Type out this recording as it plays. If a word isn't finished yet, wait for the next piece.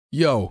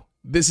Yo,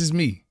 this is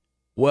me.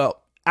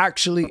 Well,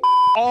 actually,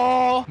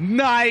 all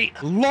night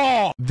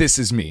long, this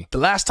is me. The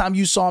last time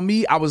you saw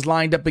me, I was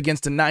lined up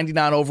against a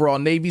 99 overall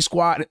Navy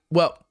squad.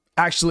 Well,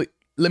 actually,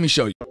 let me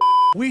show you.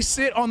 We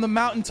sit on the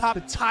mountaintop.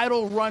 The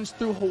title runs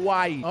through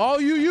Hawaii.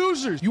 All you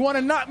users, you want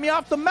to knock me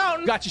off the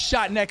mountain? Got your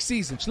shot next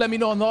season. Just let me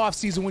know in the off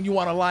season when you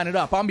want to line it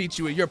up. I'll meet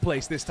you at your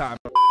place this time.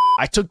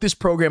 I took this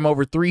program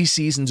over 3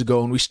 seasons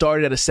ago and we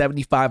started at a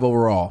 75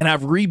 overall, and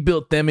I've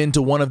rebuilt them into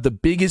one of the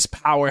biggest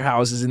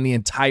powerhouses in the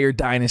entire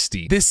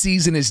dynasty. This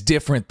season is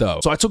different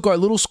though. So I took our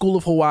little school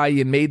of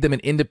Hawaii and made them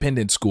an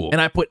independent school, and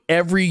I put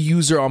every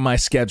user on my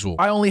schedule.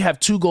 I only have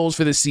 2 goals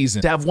for this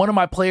season: to have one of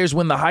my players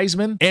win the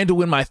Heisman and to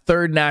win my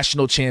 3rd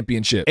national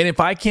championship. And if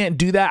I can't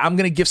do that, I'm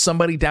gonna give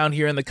somebody down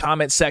here in the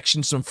comment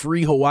section some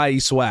free Hawaii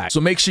swag. So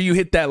make sure you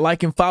hit that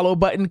like and follow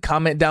button,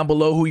 comment down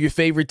below who your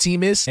favorite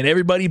team is, and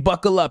everybody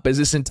buckle up as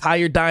this entire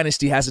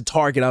dynasty has a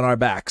target on our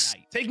backs.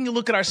 Taking a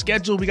look at our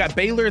schedule, we got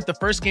Baylor at the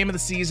first game of the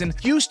season,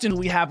 Houston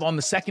we have on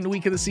the 2nd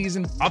week of the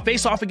season. I'll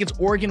face off against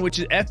Oregon, which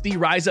is FB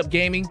Rise Up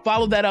Gaming.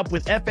 Follow that up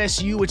with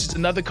FSU, which is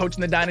another coach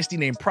in the dynasty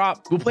named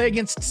Prop. We'll play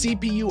against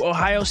CPU,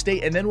 Ohio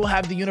State, and then we'll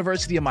have the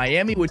University of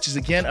Miami, which is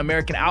again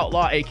American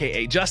Outlaw,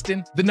 aka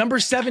Justin. The number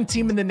 7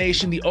 team in the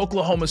nation, the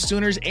Oklahoma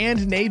Sooners,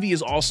 and Navy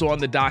is also on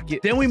the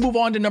docket. Then we move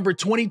on to number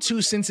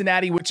 22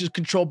 Cincinnati, which is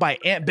controlled by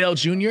Ant Bell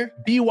Jr.,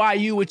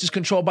 BYU, which is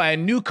controlled by a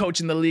new coach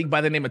in the league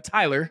by the name of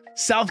Tyler,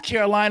 South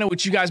Carolina,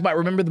 which you guys might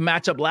remember the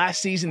matchup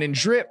last season in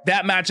Drip.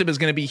 That matchup is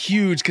going to be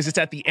huge because it's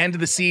at the end of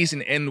the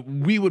season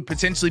and we would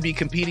potentially be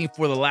competing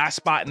for the last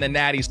spot in the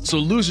Natties. So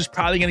losers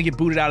probably going to get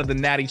booted out of the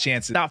Natty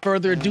chances. Without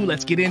further ado,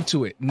 let's get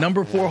into it.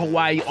 Number 4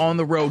 Hawaii on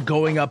the road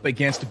going up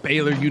against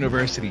Baylor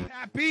University.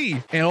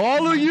 Happy, and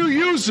all of you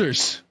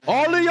users,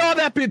 all of y'all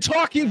that been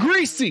talking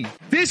greasy,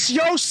 this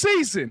your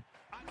season.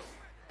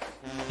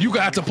 You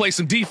gonna have to play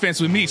some defense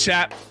with me,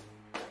 chap.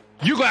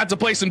 You gonna have to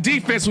play some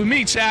defense with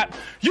me, chap.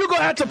 You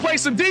gonna have to play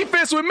some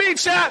defense with me,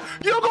 chap.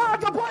 You gonna have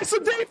to play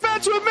some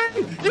defense with me.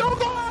 You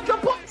gonna have to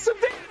play some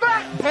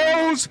defense.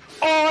 Bows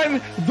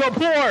on the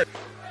board.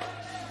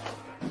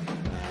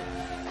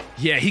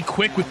 Yeah, he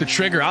quick with the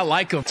trigger. I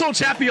like him. Told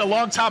Chappie a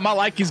long time I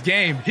like his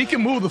game. He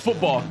can move the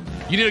football.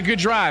 You did a good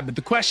drive, but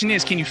the question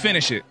is, can you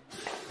finish it?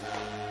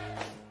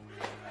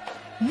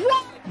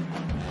 What?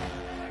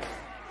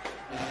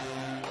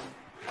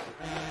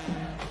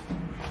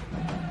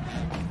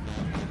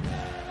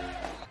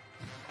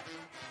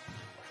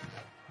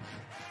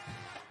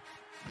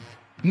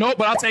 Nope,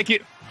 but I'll take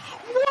it.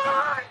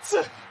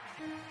 What?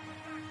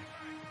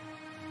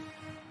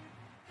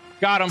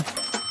 Got him.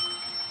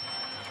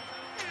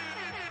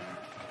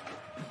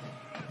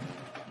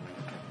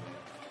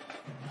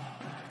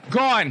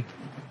 Gone.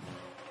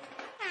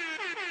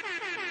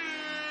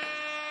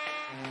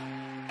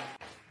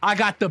 I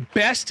got the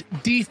best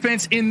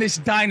defense in this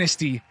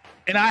dynasty,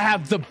 and I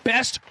have the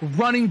best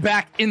running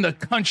back in the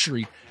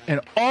country, and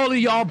all of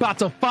y'all about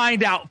to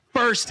find out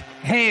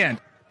firsthand.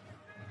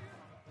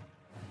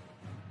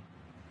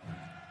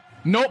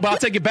 Nope, but I'll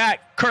take it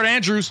back. Kurt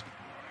Andrews,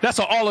 that's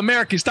an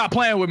All-American. Stop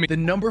playing with me. The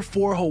number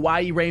 4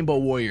 Hawaii Rainbow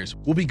Warriors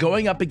will be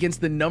going up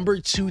against the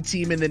number 2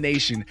 team in the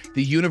nation,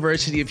 the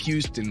University of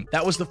Houston.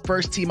 That was the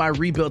first team I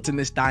rebuilt in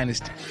this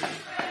dynasty.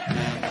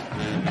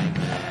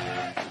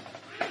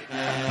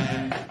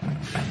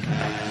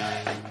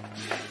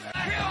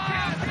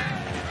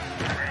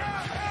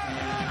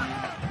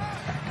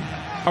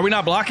 Are we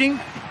not blocking?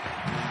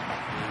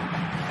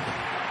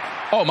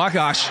 Oh my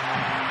gosh.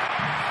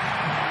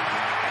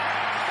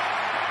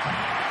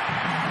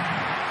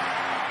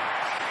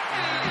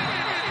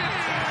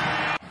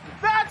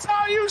 That's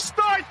how you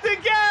start the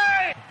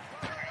game.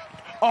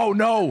 Oh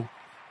no.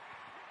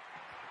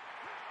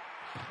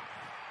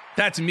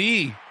 That's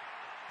me.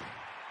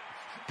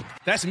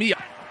 That's me.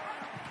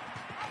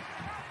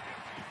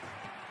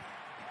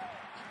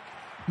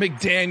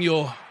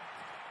 McDaniel.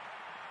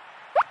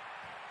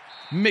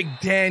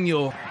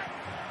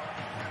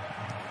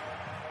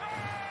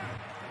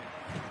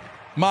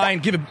 Mine,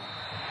 give it.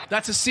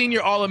 That's a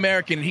senior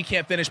All-American and he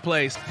can't finish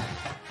plays.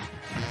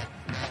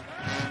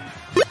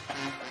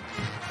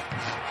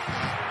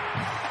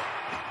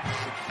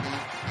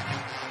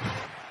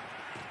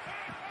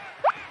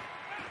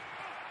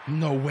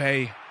 No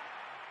way.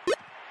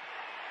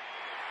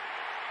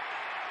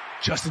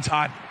 Justin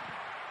Todd.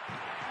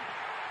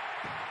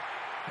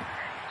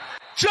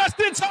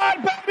 Justin Todd,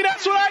 baby,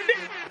 that's what I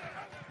need.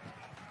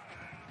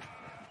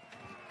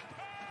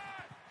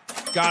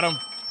 Got him.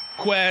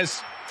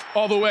 Quez,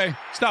 all the way.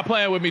 Stop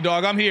playing with me,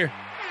 dog. I'm here.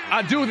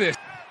 I do this.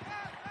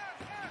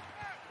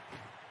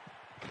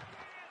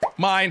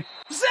 Mine.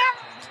 Zach!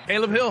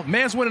 Caleb Hill.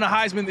 Man's winning a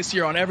Heisman this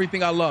year on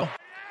everything I love.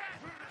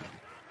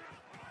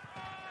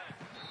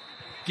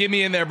 Get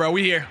me in there, bro.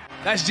 We here.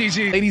 That's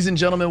GG. Ladies and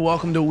gentlemen,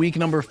 welcome to week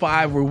number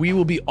 5, where we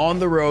will be on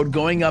the road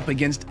going up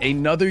against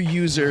another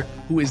user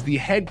who is the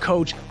head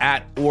coach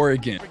at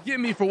Oregon. Forgive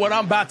me for what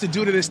I'm about to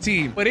do to this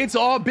team, but it's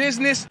all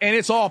business and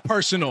it's all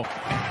personal.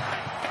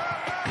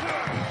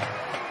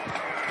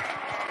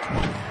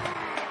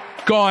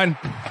 Gone.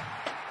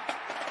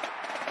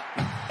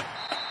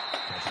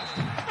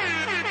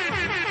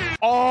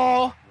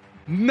 all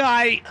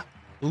night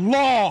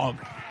long.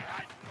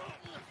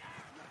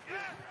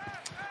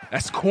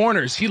 That's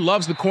corners. He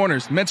loves the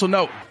corners. Mental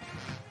note.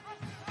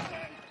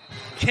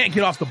 Can't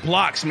get off the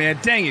blocks, man.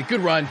 Dang it.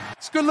 Good run.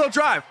 It's a good little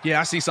drive. Yeah,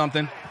 I see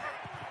something.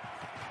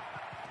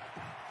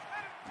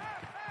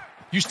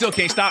 You still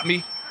can't stop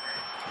me.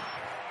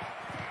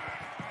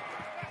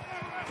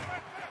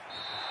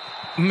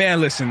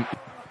 Man, listen.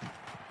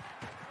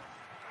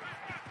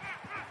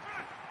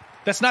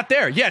 That's not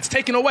there. Yeah, it's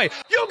taken away.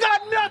 You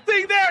got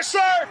nothing there,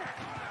 sir.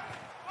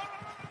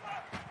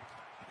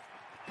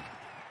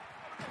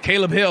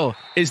 Caleb Hill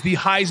is the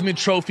Heisman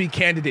Trophy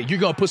candidate. You're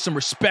going to put some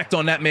respect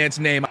on that man's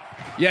name.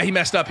 Yeah, he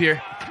messed up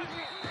here.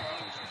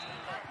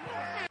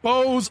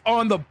 Bows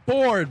on the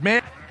board,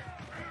 man.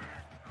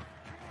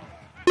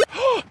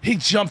 He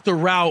jumped the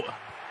route.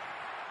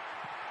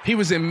 He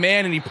was in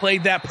man, and he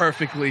played that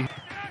perfectly.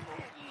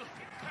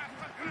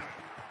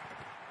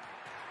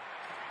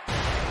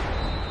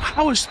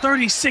 How is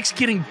 36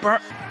 getting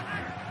burnt?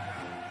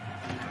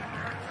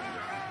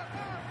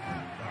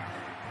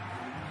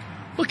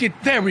 Look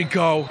at, there we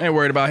go. Ain't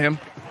worried about him.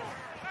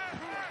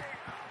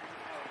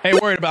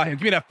 Ain't worried about him.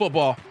 Give me that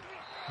football.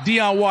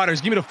 Deion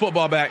Waters, give me the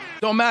football back.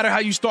 Don't matter how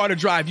you start a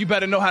drive. You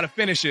better know how to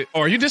finish it.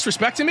 Or are you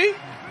disrespecting me?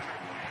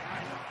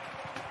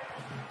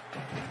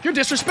 You're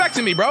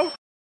disrespecting me, bro.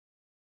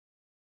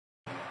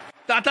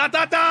 Da, da,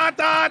 da, da,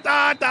 da,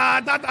 da, da,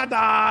 da, da,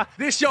 da.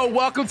 This yo,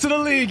 welcome to the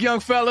league, young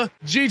fella.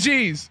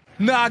 GG's.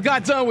 Nah, I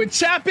got done with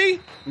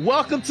Chappie.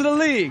 Welcome to the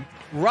league.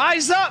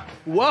 Rise up.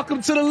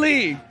 Welcome to the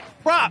league.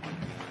 Prop.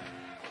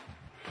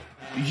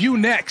 You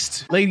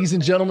next. Ladies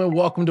and gentlemen,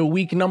 welcome to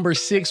week number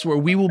 6, where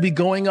we will be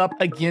going up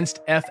against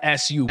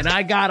FSU. And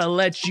I gotta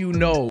let you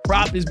know,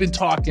 Prop has been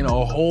talking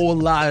a whole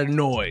lot of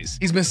noise.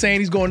 He's been saying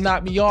he's gonna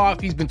knock me off.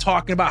 He's been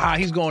talking about how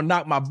he's gonna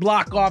knock my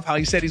block off, how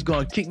he said he's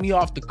gonna kick me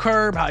off the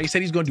curb, how he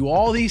said he's gonna do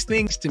all these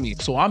things to me.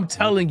 So I'm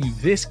telling you,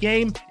 this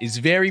game is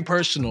very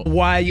personal.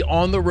 Why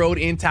on the road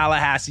in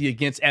Tallahassee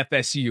against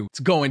FSU? It's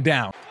going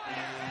down.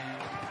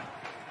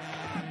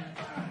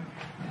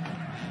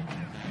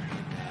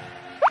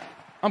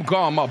 I'm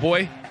gone, my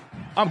boy.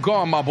 I'm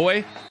gone, my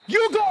boy.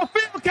 You gonna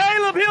feel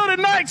Caleb Hill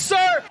tonight,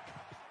 sir.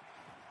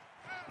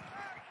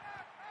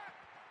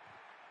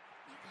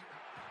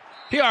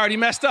 He already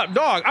messed up.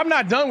 Dog, I'm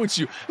not done with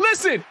you.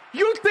 Listen,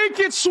 you think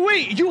it's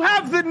sweet. You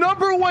have the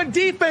 #1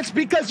 defense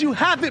because you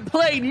haven't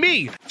played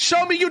me.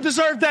 Show me you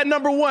deserve that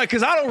 #1,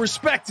 because I don't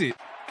respect it.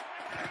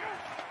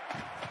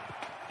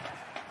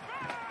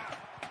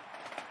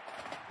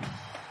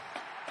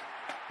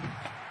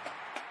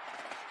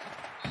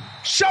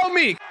 Show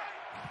me.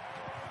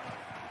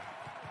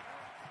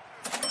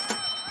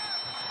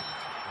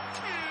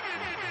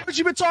 But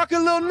you been talking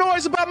a little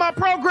noise about my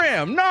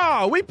program.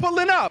 Nah, we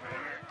pulling up.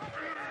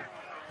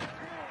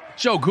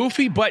 Joe,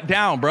 goofy, butt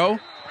down, bro.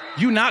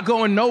 You not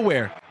going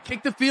nowhere.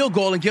 Kick the field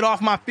goal and get off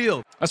my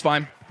field. That's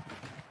fine.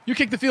 You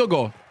kick the field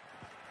goal.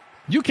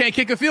 You can't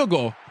kick a field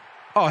goal.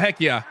 Oh,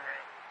 heck yeah.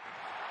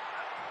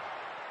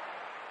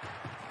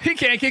 He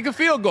can't kick a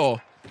field goal.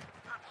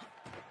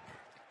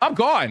 I'm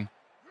gone.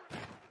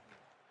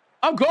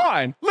 I'm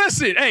gone.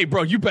 Listen, hey,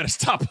 bro, you better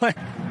stop playing.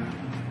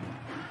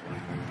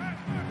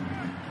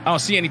 I don't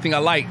see anything I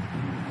like.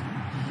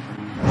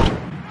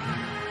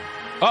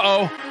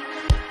 Uh-oh.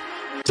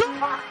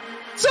 Tua!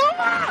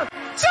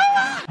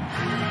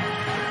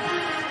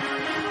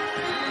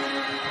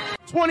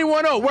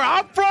 21-0. Where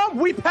I'm from,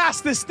 we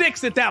passed the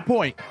sticks at that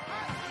point.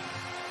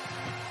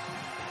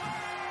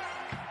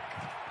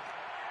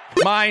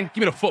 Mine,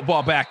 give me the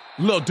football back.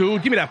 Little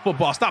dude, give me that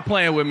football. Stop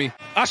playing with me.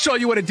 I'll show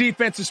you what a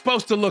defense is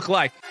supposed to look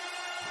like.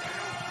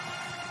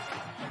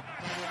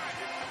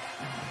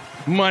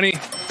 Money.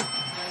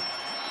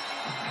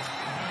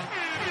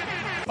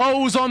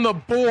 O's on the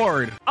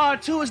board.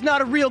 Tua's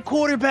not a real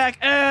quarterback.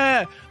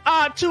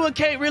 Tua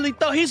can't really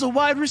throw. He's a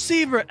wide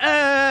receiver.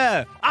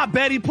 I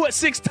bet he put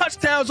 6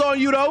 touchdowns on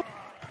you, though.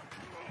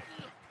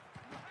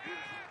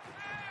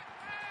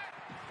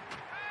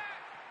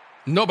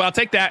 No, but I'll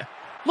take that.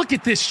 Look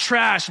at this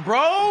trash,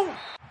 bro.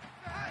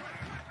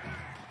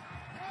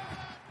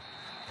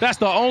 That's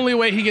the only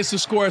way he gets to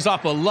score is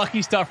off of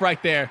lucky stuff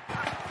right there.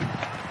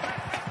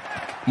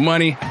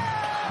 Money.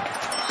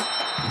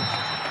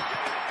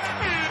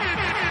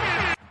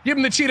 Give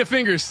him the cheetah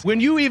fingers. When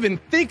you even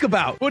think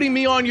about putting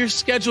me on your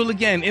schedule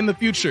again in the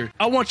future,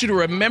 I want you to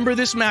remember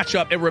this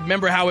matchup and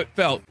remember how it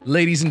felt.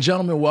 Ladies and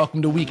gentlemen,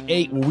 welcome to week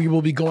 8, where we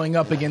will be going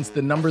up against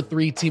the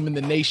 #3 team in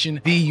the nation,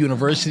 the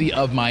University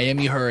of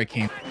Miami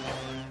Hurricane.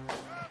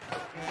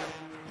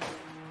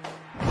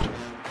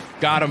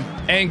 Got him.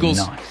 Angles.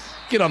 Nice.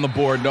 Get on the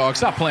board, dog.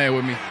 Stop playing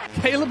with me.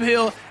 Caleb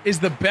Hill is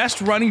the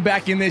best running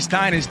back in this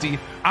dynasty.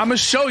 I'm going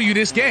to show you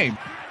this game.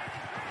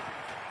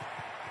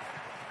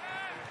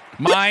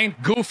 Mine,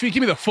 goofy,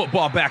 give me the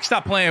football back.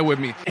 Stop playing with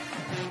me.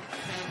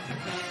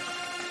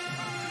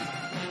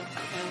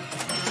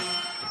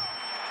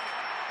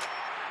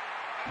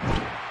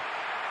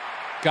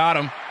 Got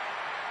him.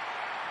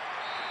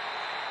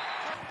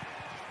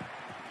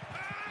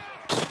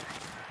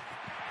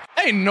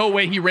 Ain't no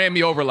way he ran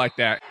me over like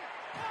that.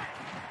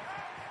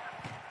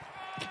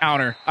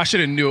 Counter. I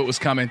should have knew it was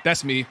coming.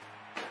 That's me.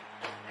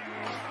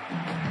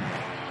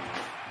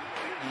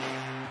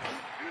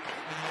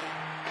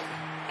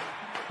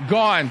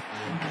 Gone.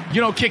 You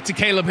don't kick to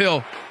Caleb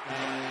Hill.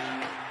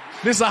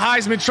 This is a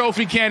Heisman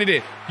Trophy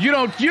candidate. You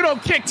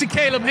don't kick to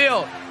Caleb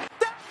Hill.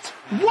 That's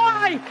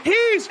why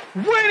he's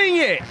winning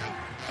it.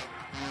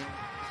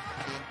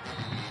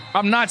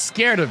 I'm not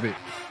scared of it.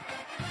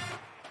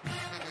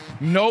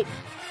 Nope.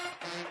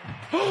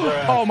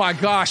 Oh my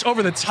gosh,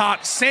 over the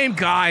top, same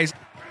guys.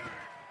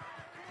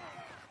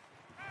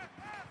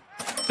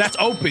 That's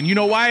open. You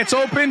know why it's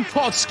open?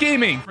 Called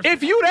scheming.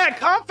 If you that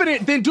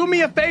confident, then do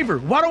me a favor.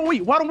 Why don't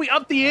we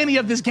up the ante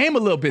of this game a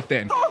little bit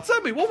then? Oh, tell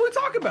me, what we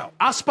talking about?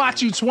 I'll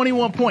spot you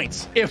 21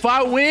 points. If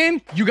I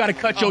win, you got to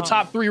cut your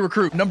top 3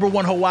 recruit. Number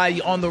 1 Hawaii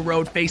on the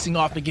road facing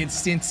off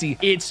against Cincy.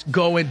 It's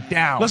going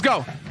down. Let's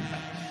go.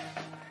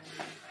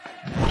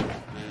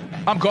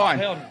 I'm gone.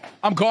 Hell no.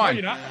 I'm gone. No,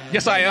 you're not.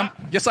 Yes, I am.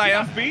 Yes, I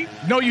am. Speed?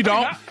 No, you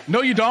don't.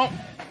 No, you don't.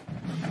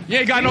 You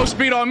ain't got no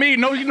speed on me.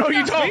 No, you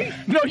don't. Speed?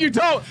 No, you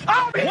don't.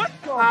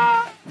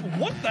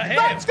 What the hell?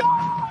 Let's go.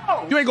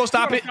 You ain't gonna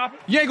stop it.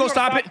 You ain't gonna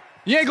stop it.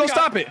 You ain't gonna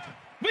stop it.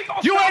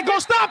 You ain't gonna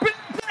stop it,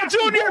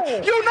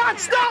 Junior. You not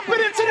stopping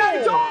it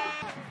today, dog.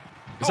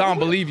 Cause I don't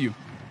believe you.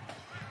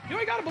 You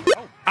ain't gotta believe.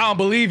 I don't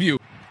believe you.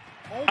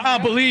 I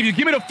don't believe you.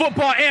 Give me the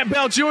football, Ant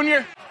Bell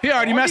Jr. He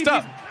already messed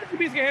up.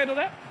 DBs can handle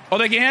that. Oh,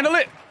 they can handle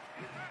it?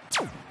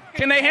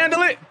 Can they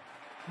handle it?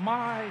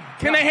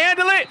 Can they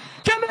handle it?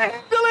 Can they handle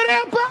it,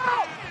 Ant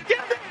Bell? Can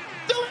they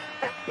handle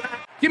it?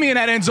 Give me in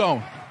that end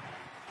zone.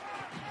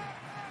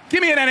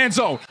 Give me in that end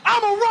zone.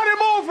 I'm gonna run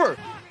him over.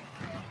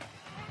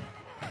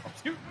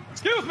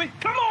 Excuse me.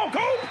 Come on,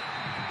 Cope.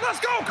 Let's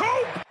go,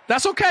 Cope.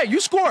 That's okay. You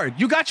scored.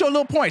 You got your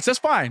little points. That's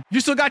fine. You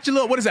still got your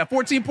little, what is that,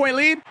 14-point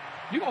lead?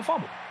 You gonna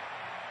fumble.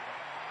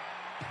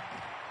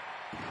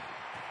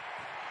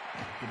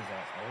 Get his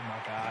ass. Oh, my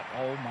God.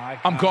 Oh, my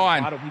God. I'm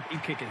gone. Why do we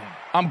keep kicking him?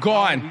 I'm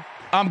gone.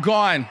 I'm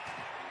gone.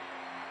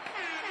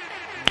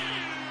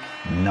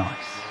 Nice.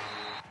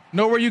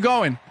 Know where you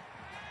going.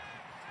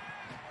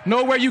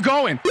 Know where you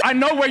going. I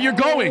know where you're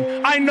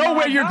going. I know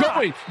where you're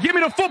going. Give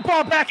me the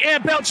football back,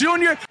 Ant Bell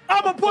Jr.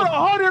 I'm going to put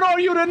 100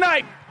 on you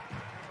tonight.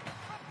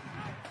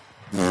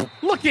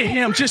 Look at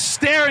him just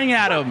staring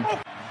at him.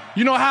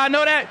 You know how I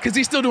know that? Because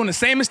he's still doing the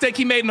same mistake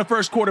he made in the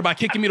first quarter by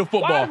kicking me the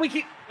football. Why do we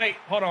keep... Wait,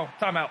 hold on.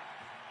 Timeout.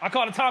 I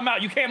called a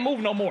timeout. You can't move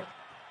no more.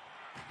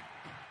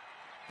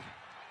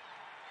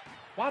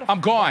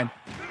 I'm gone.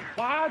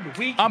 Why do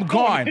we... I'm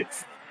gone.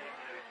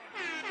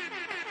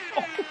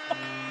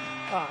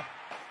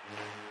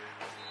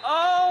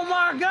 Oh,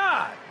 my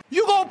God.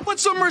 You gonna put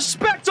some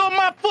respect on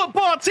my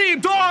football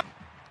team, dog.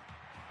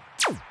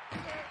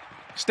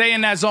 Stay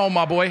in that zone,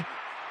 my boy.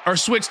 Or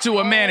switch to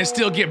a man and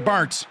still get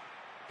burnt.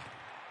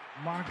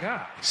 My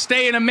God.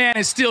 Stay in a man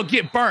and still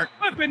get burnt.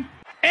 Flipping.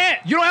 Ant,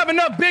 you don't have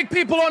enough big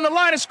people on the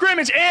line of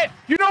scrimmage, Ant.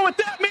 You know what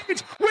that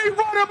means? We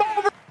run him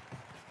over.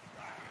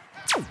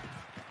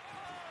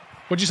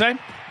 What'd you say?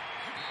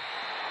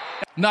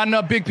 Not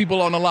enough big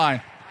people on the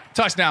line.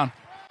 Touchdown.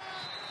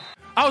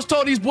 I was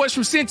told these boys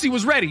from Cincy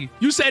was ready.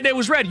 You said they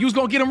was ready. You was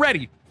going to get them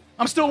ready.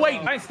 I'm still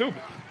waiting. I ain't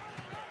stupid.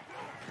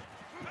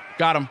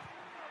 Got him.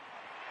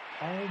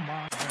 Oh,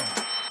 my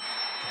God.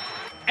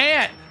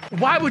 Ant,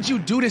 why would you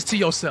do this to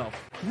yourself?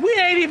 We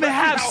ain't even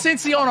have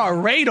Cincy on our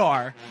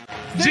radar.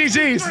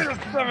 GG's.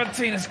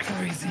 17 is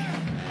crazy.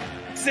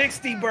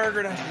 60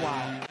 burger, that's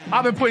wild.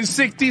 I've been putting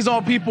 60s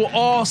on people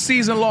all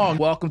season long.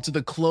 Welcome to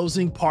the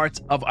closing parts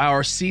of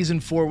our season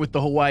 4 with the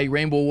Hawaii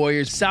Rainbow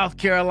Warriors. South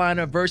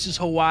Carolina versus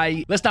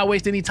Hawaii. Let's not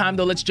waste any time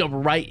though. Let's jump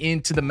right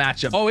into the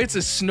matchup. Oh, it's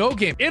a snow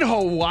game in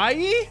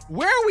Hawaii?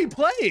 Where are we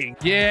playing?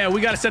 Yeah,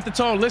 we got to set the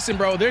tone. Listen,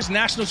 bro, there's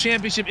national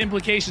championship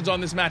implications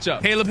on this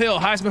matchup. Caleb Hill,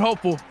 Heisman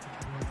hopeful.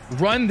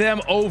 Run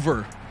them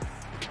over.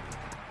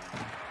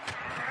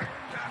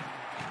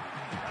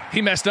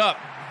 He messed up.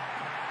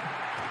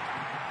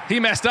 He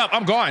messed up.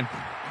 I'm gone.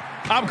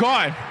 I'm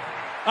gone.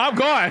 I'm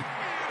gone.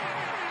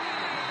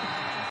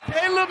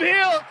 Caleb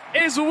Hill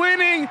is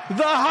winning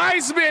the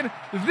Heisman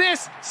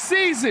this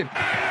season.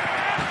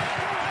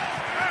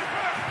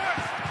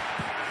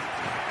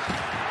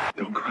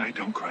 Don't cry,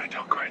 don't cry,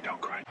 don't cry, don't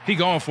cry. He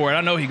going for it.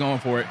 I know he going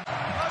for it.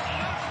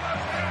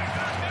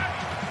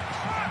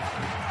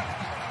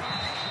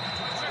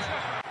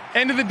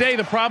 End of the day,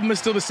 the problem is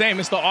still the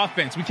same. It's the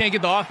offense. We can't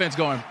get the offense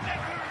going.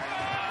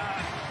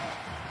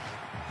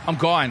 I'm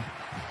gone.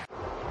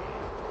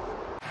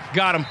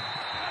 Got him.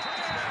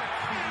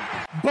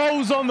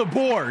 Bo's on the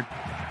board.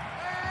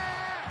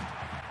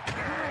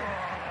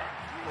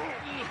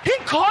 He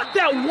caught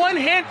that one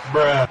hand.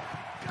 Bruh.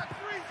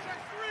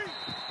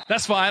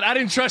 That's fine. I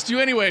didn't trust you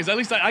anyways. At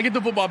least I get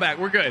the football back.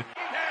 We're good.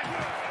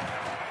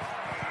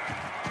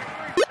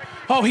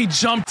 Oh, he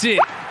jumped it.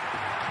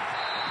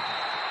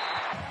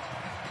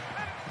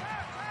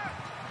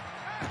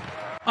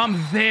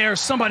 I'm there.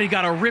 Somebody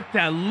got to rip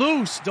that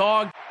loose,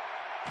 dog.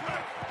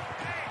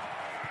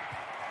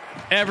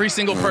 Every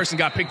single person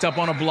got picked up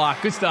on a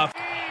block. Good stuff.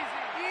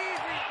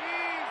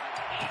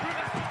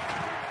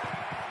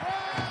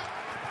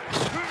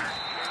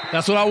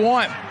 That's what I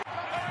want.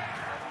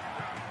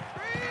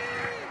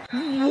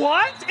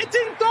 What? It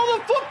didn't throw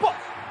the football.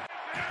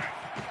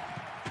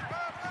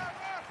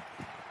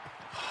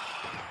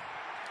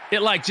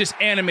 It like just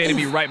animated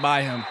me right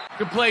by him.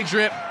 Good play,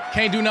 Drip.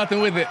 Can't do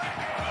nothing with it.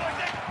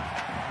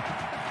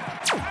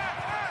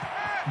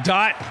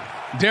 Dot.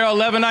 Darrell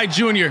Levenite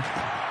Jr.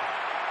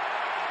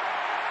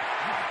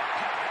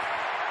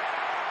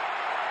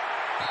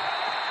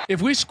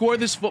 If we score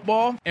this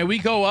football and we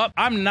go up,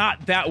 I'm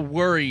not that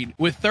worried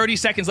with 30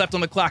 seconds left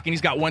on the clock and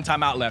he's got 1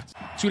 timeout left.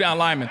 2 down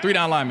linemen, 3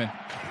 down linemen.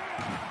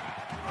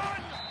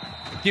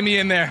 Get me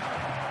in there.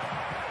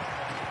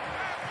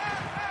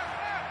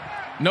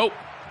 Nope.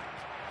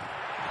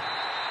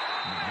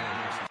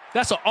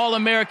 That's an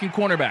all-American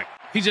cornerback.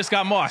 He just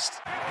got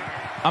mossed.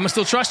 I'm going to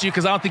still trust you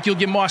because I don't think you'll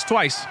get mossed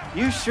twice.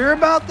 You sure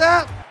about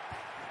that?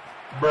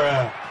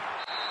 Bruh.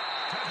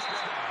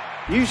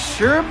 You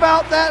sure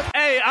about that?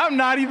 Hey, I'm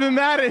not even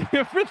mad at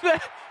him for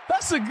that.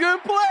 That's a good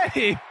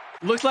play.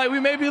 Looks like we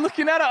may be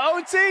looking at an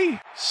OT.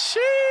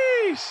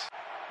 Sheesh.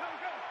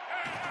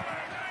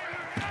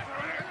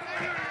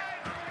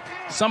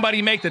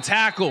 Somebody make the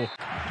tackle.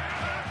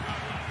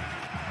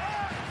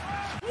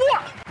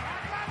 What?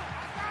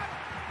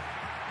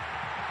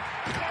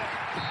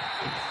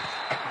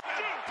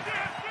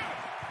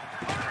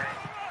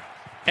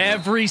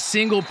 Every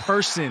single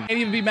person. Can't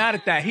even be mad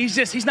at that.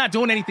 He's not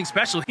doing anything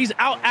special. He's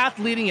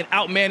out-athleting and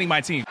out-manning my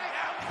team.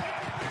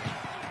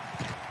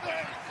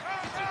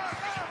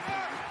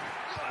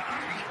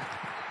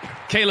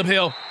 Caleb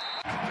Hill.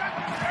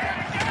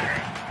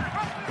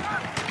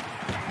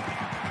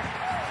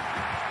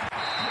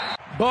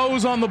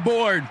 Bo's on the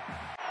board.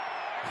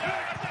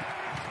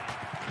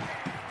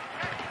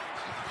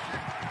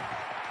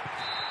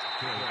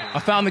 I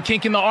found the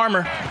kink in the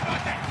armor.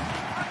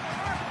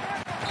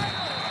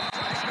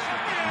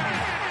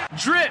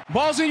 Drip,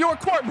 ball's in your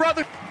court,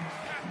 brother.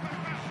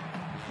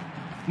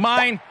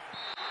 Mine.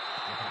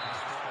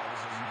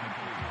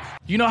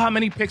 You know how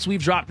many picks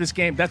we've dropped this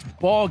game? That's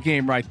ball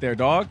game right there,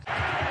 dog.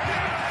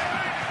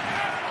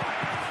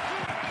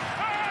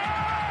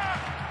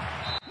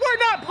 We're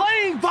not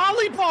playing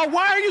volleyball.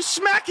 Why are you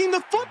smacking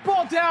the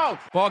football down?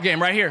 Ball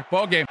game right here,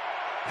 ball game.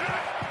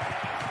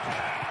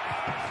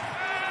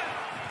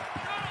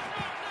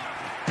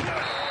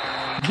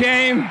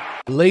 Game.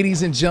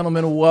 Ladies and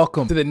gentlemen,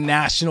 welcome to the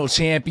national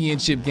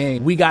championship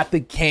game. We got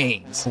the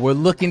Canes. We're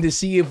looking to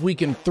see if we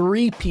can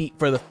three-peat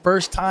for the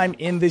first time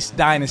in this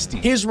dynasty.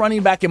 His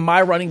running back and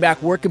my running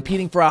back were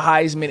competing for a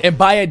Heisman, and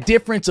by a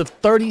difference of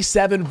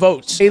 37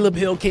 votes, Caleb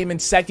Hill came in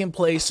second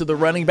place to the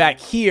running back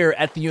here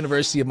at the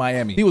University of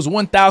Miami. He was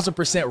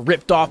 1,000%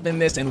 ripped off in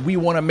this, and we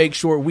want to make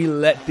sure we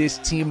let this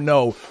team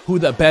know who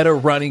the better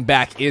running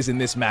back is in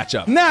this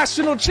matchup.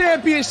 National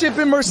championship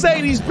in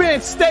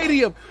Mercedes-Benz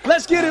Stadium.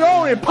 Let's get it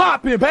on and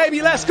popping,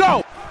 baby. Let's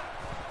go.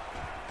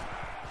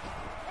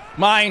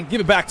 Mine,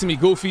 give it back to me,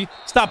 Goofy.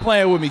 Stop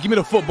playing with me. Give me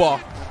the football.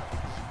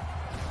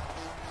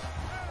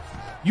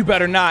 You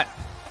better not.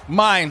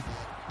 Mine.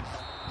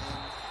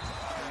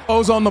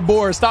 O's on the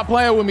board. Stop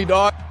playing with me,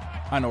 dog.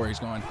 I know where he's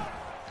going.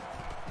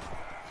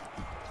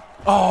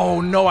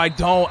 Oh, no, I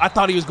don't. I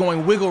thought he was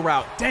going wiggle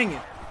route. Dang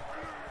it.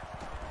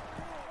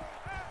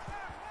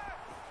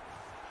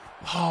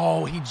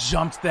 Oh, he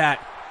jumped that.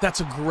 That's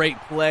a great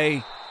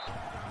play.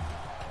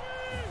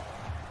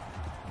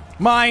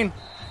 Mine.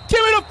 Give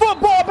me the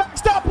football back.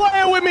 Stop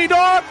playing with me,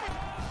 dog.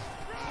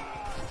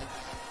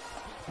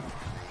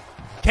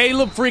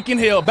 Caleb freaking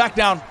Hill. Back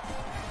down.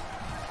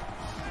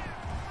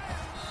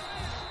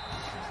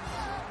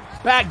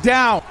 Back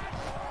down.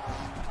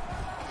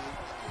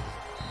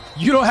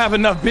 You don't have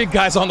enough big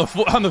guys on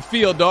the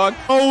field, dog.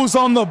 O's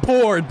on the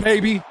board,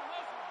 baby.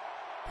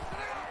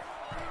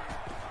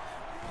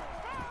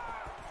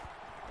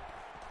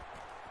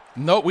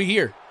 Nope, we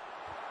here.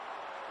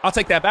 I'll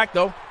take that back,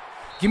 though.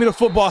 Give me the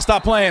football.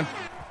 Stop playing.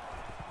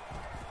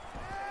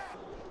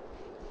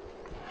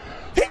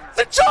 Hit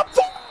the jump.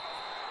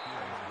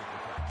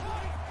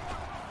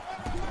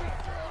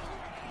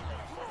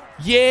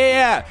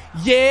 Yeah,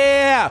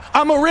 yeah.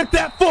 I'm going to rip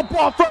that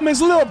football from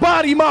his little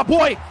body, my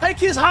boy. Take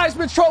his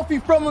Heisman Trophy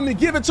from him and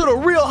give it to the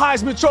real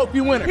Heisman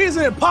Trophy winner. He's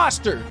an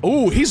imposter.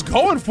 Ooh, he's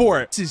going for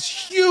it. This is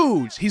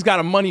huge. He's got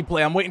a money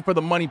play. I'm waiting for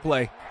the money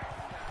play.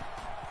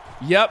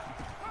 Yep.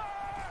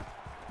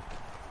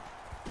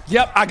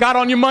 Yep, I got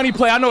on your money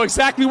play. I know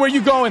exactly where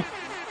you're going.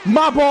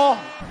 My ball.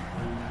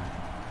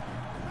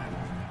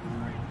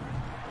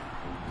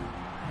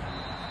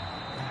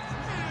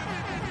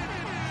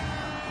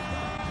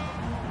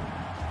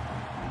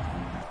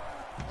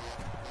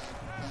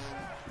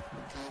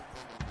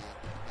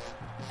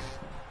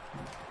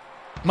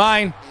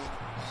 Mine.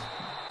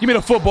 Give me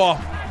the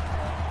football.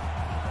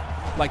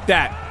 Like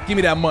that. Give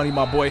me that money,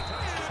 my boy.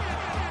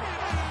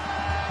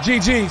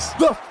 GG's.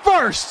 The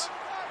first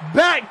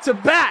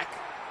back-to-back.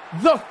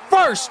 The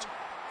first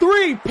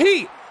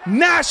three-peat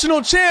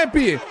national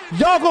champion.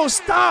 Y'all gonna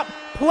stop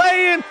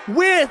playing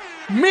with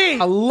me.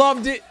 I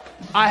loved it.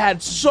 I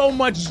had so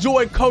much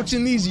joy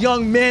coaching these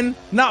young men,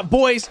 not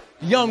boys,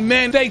 young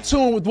men. Stay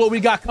tuned with what we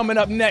got coming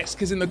up next,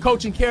 because in the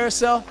coaching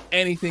carousel,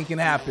 anything can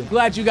happen.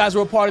 Glad you guys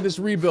were a part of this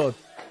rebuild.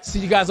 See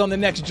you guys on the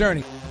next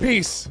journey.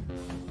 Peace.